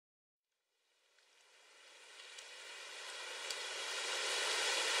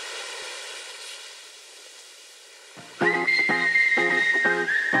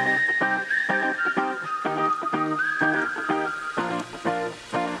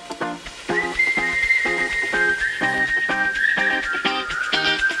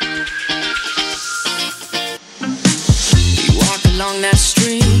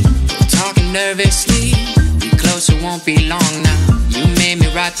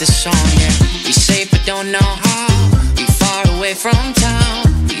the song, yeah. We safe but don't know how. We far away from town.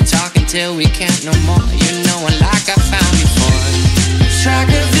 We talk until we can't no more. You know it like I found before. Track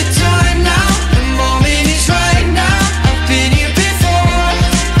of the time now. The moment is right now. I've been here before.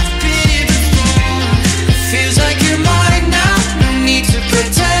 I've been here before. It feels like you're mine now. No need to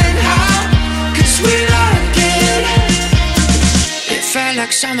pretend how. 'Cause we like it. It felt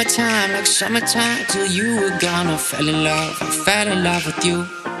like summertime till you were gone. I fell in love with you.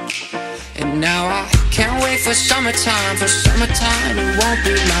 And now I can't wait for summertime. It won't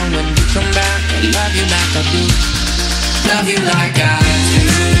be long when you come back. I love you like I do. Love you like I do.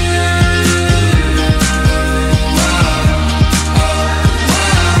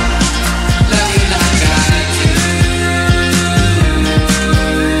 Love you like I do.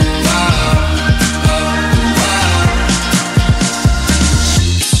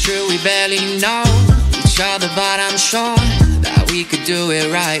 It's true we barely know each other, but I'm sure that we could do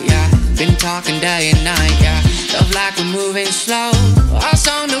it right, yeah. Been talking day and night, yeah. Love like we're moving slow. Us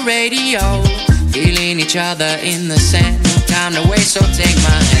on the radio, feeling each other in the sand. No time to waste, so take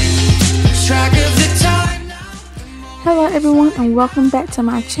my hand. Track of the time. Hello everyone and welcome back to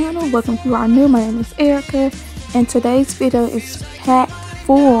my channel. Welcome to our new. My name is Erica and today's video is packed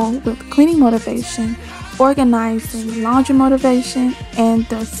full with cleaning motivation, organizing, laundry motivation, and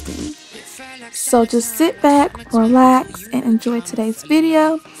dusting. So just sit back, relax, and enjoy today's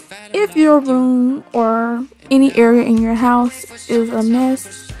video. If your room or any area in your house is a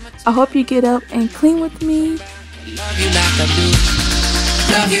mess, I hope you get up and clean with me. Love you like I do.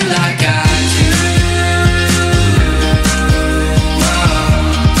 Love you like I do.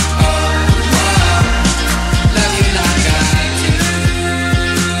 Love you like I do.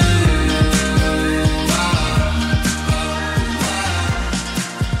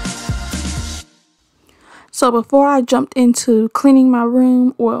 So before I jumped into cleaning my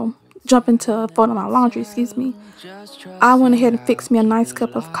room, jump into folding my laundry, I went ahead and fixed me a nice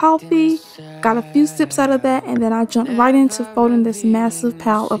cup of coffee, got a few sips out of that, and then I jumped right into folding this massive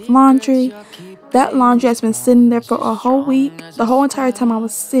pile of laundry. That laundry has been sitting there for a whole week. The whole entire time I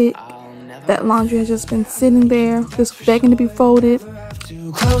was sick, that laundry has just been sitting there, just begging to be folded.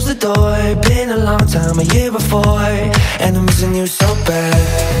 Close the door, been a long time, a year before, and I'm missing you so bad.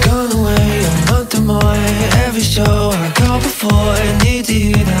 Gone away a month or more, every show I called before, need to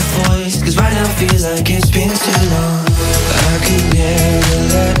hear that voice, 'cause right now feels like it's been too long. I could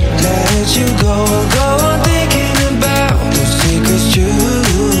never let you go on thinking about those secrets true.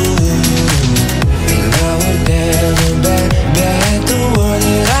 And I would never bet the world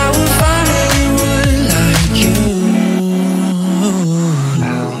that I would find anyone like you.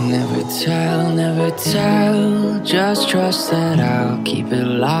 Never tell, just trust that I'll keep it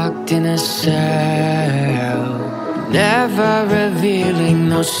locked in a cell. Never revealing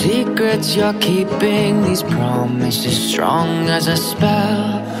no secrets you're keeping, these promises strong as a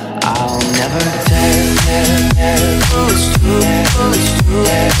spell. I'll never tell, it's true, it's true, it's true,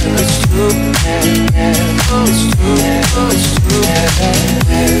 it's true, it's true,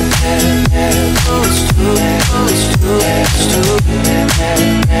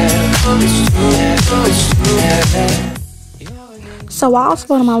 So while I was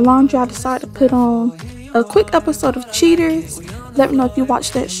folding my laundry, I decided to put on a quick episode of Cheaters. Let me know if you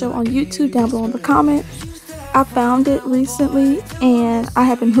watched that show on YouTube down below in the comments. I found it recently and I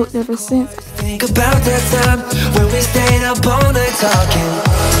have been hooked ever since. Think about that time when we stayed up all night talking.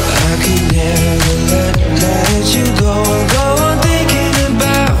 I could never let you go on thinking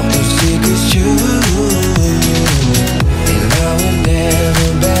about those secrets true. And I would never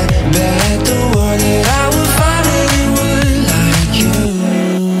bet the world that I would find anyone like you.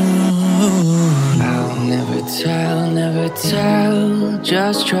 I'll never tell,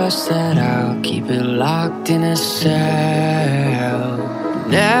 just trust that I'll keep it locked in a cell.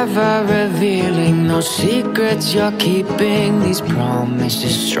 Never revealing no secrets you're keeping, these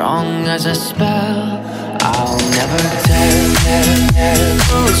promises strong as a spell. I'll never tell,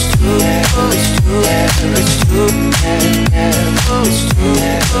 it's true, it's true, it's true, it's true, it's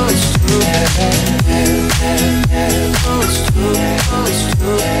true,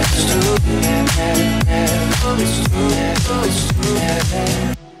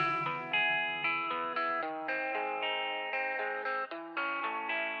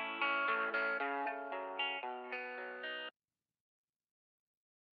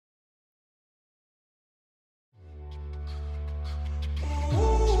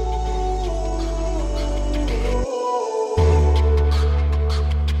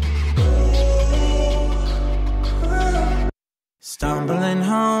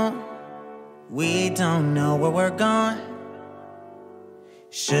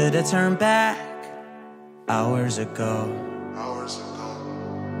 Should've turned back hours ago. Out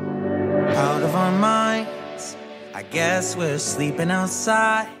of our minds, I guess we're sleeping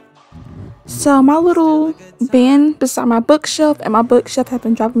outside. So my little bin beside my bookshelf, and my bookshelf have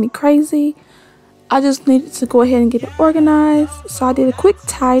been driving me crazy. I just needed to go ahead and get it organized. So I did a quick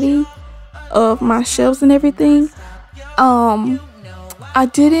tidy of my shelves and everything. I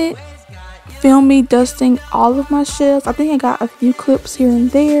didn't film me dusting all of my shelves. I think I got a few clips here and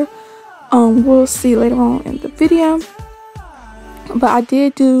there. We'll see later on in the video. But I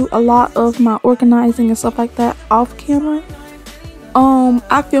did do a lot of my organizing and stuff like that off camera.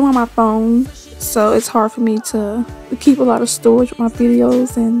 I film on my phone, so it's hard for me to keep a lot of storage with my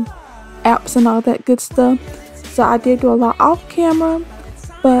videos and apps and all that good stuff. So I did do a lot off camera,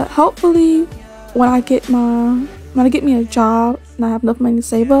 but hopefully when I get me a job and I have enough money to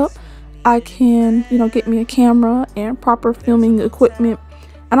save up, I can, you know, get me a camera and proper filming equipment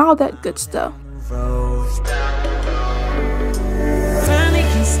and all that good stuff. Finally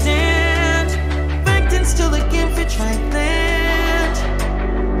can stand, back then still looking for land.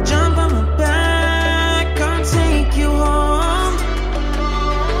 Jump on my back, I'll take you home.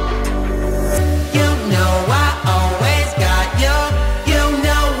 You know I always got you. You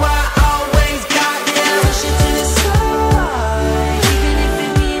know I always got you. Push it to the side, even if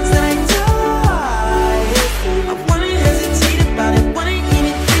it means that I die. I wouldn't hesitate about it, wouldn't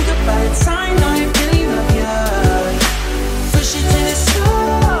even think about it. I know you really love you. Push it to the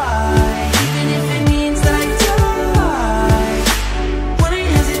side, even if it means that I die. Wouldn't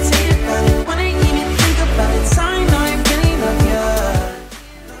hesitate about it, wouldn't even think about it. I know you really love you.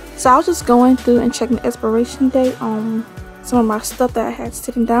 So I was just going through and checking the expiration date on some of my stuff that I had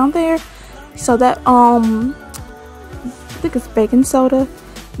sitting down there. So that I think it's baking soda,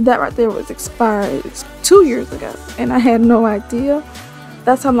 that right there was expired 2 years ago, and I had no idea.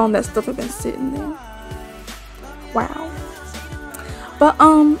 That's how long that stuff had been sitting there. Wow. But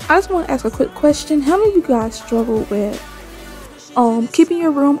I just want to ask a quick question. How many of you guys struggle with keeping your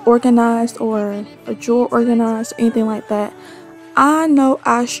room organized or a drawer organized or anything like that? I know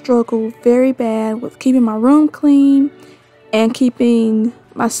I struggle very bad with keeping my room clean and keeping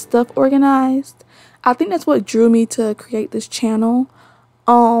my stuff organized. I think that's what drew me to create this channel.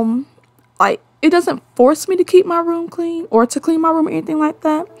 Like, it doesn't force me to keep my room clean or to clean my room or anything like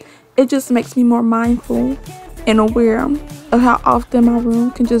that. It just makes me more mindful and aware of how often my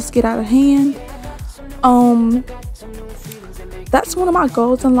room can just get out of hand. That's one of my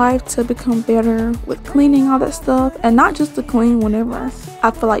goals in life, to become better with cleaning all that stuff, and not just to clean whenever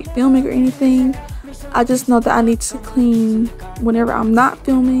I feel like filming or anything. I just know that I need to clean whenever I'm not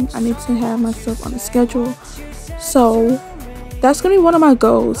filming. I need to have myself on a schedule. So that's gonna be one of my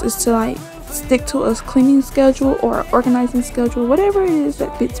goals, is to like stick to a cleaning schedule or an organizing schedule, whatever it is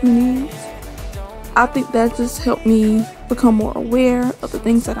that fits me needs. I think that just helped me become more aware of the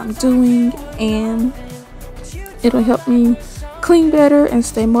things that I'm doing, and it'll help me clean better and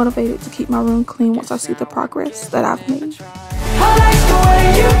stay motivated to keep my room clean once I see the progress that I've made. I like the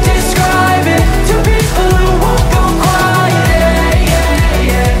way you describe it to people who won't go quiet.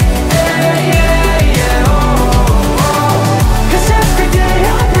 Cause every day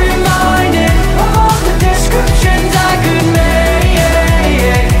I'm reminded of all the descriptions I could make.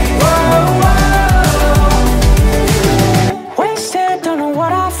 Wasted, don't know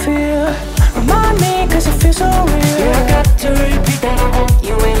what I feel. Remind me cause it feels so real. Yeah, I got to repeat that I want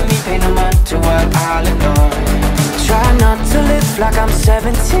you and me, pay no mind to what I'll ignore. Try not to live like I'm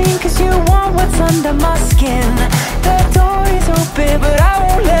 17, cause you want what's under my skin. The door is open but I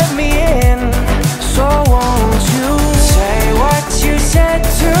won't let me in. So won't you say what you said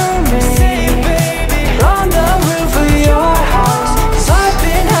to me? Say it, baby. On the roof of your house, cause I've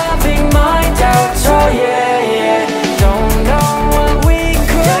been having my doubts. Oh yeah, don't know what we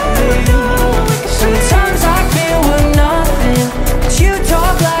could be. Sometimes I feel we're nothing, but you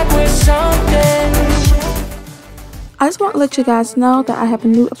talk like we're something. I just want to let you guys know that I have a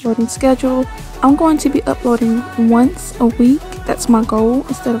new uploading schedule. I'm going to be uploading once a week. That's my goal,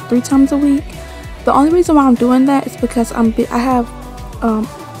 instead of 3 times a week. The only reason why I'm doing that is because I have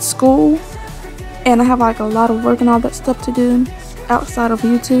school, and I have like a lot of work and all that stuff to do outside of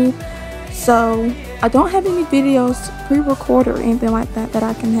YouTube. So I don't have any videos pre-recorded or anything like that that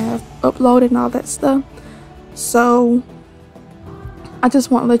I can have uploaded and all that stuff. So I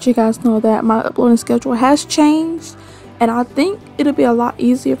just want to let you guys know that my uploading schedule has changed, and I think it'll be a lot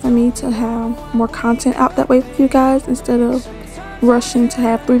easier for me to have more content out that way for you guys, instead of rushing to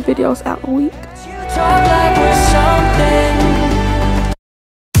have 3 videos out a week. Talk like we're something.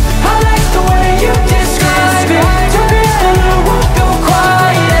 I like the way you describe it to people who won't go quiet.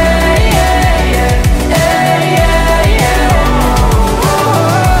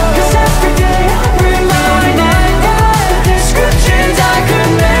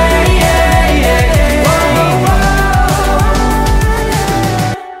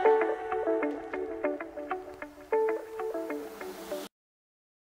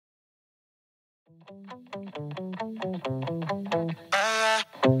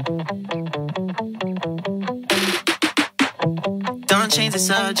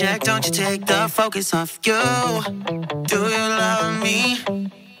 subject, don't you take the focus off you. Do you love me?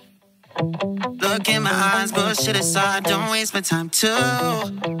 Look in my eyes, bullshit aside, don't waste my time too.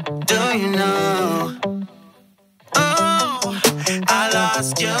 Do you know? Oh, I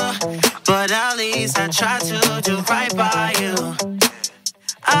lost you, but at least I tried to do right by you.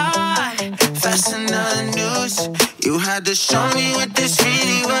 I fastened the news, you had to show me what this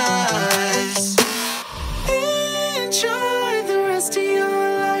really was. Enjoy the rest of your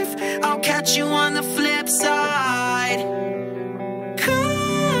life, I'll catch you on the flip side.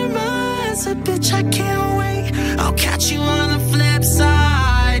 Karma's a bitch, I can't wait, I'll catch you on the flip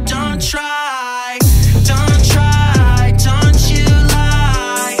side. Don't try, don't try, don't you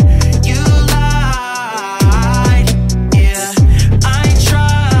lie, you lied. Yeah, I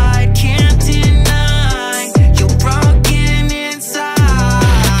tried, can't deny, you're broken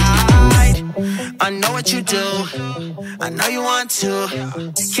inside. I know what you do, I know you want to.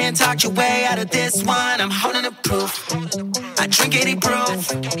 Can't talk your way out of this one, I'm holding the proof. I drink 80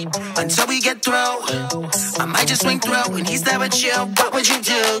 proof until we get through. I might just swing through when he's there with you. What would you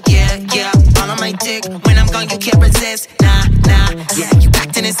do? Yeah, yeah, all on my dick. When I'm gone, you can't resist. Nah, nah, yeah, you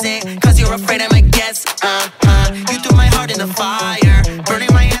act innocent cause you're afraid I might guess. You threw my heart in the fire,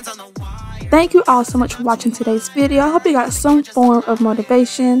 burning my hands on the wire. Thank you all so much for watching today's video. I hope you got some form of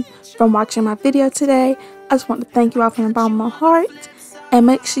motivation from watching my video today. I just want to thank you all from the bottom of my heart. And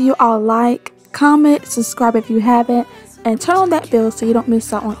make sure you all like, comment, subscribe if you haven't, and turn on that bell so you don't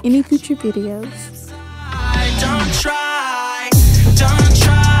miss out on any future videos.